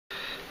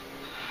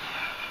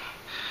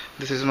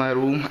This is my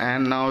room,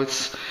 and now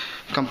it's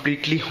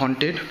completely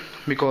haunted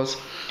because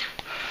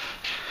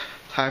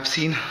I've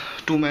seen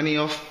too many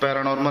of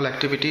paranormal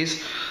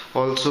activities.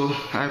 Also,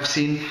 I've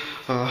seen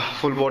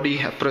full body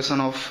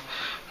apparition of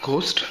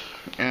ghost,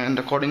 and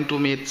according to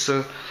me, it's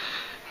a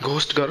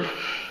ghost girl.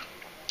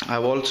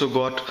 I've also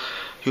got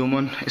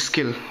human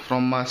skill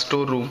from my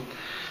storeroom,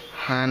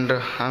 and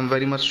I'm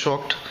very much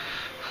shocked.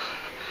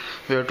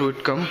 Where to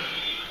it come?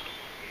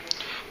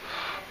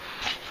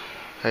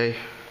 Hey,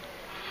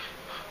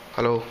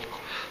 hello.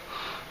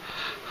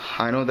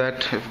 I know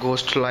that if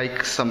ghosts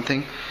like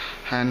something,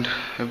 and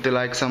if they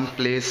like some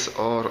place,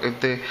 or if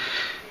they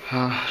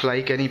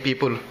like any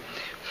people,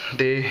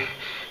 they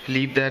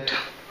leave that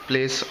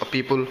place or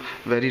people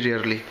very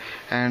rarely,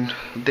 and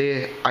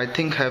they, I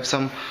think, have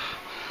some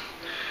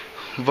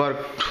work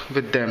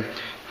with them.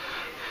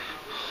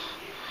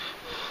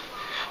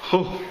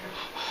 Oh,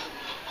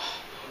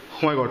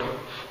 oh my God.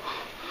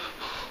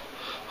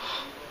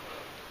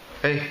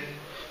 Hey,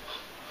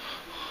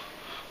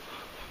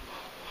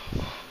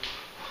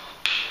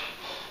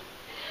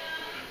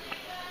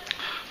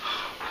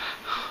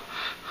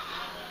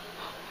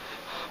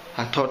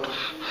 I thought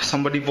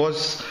somebody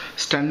was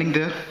standing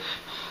there,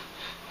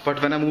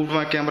 but when I moved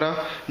my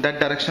camera that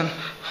direction,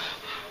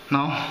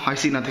 now I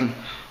see nothing.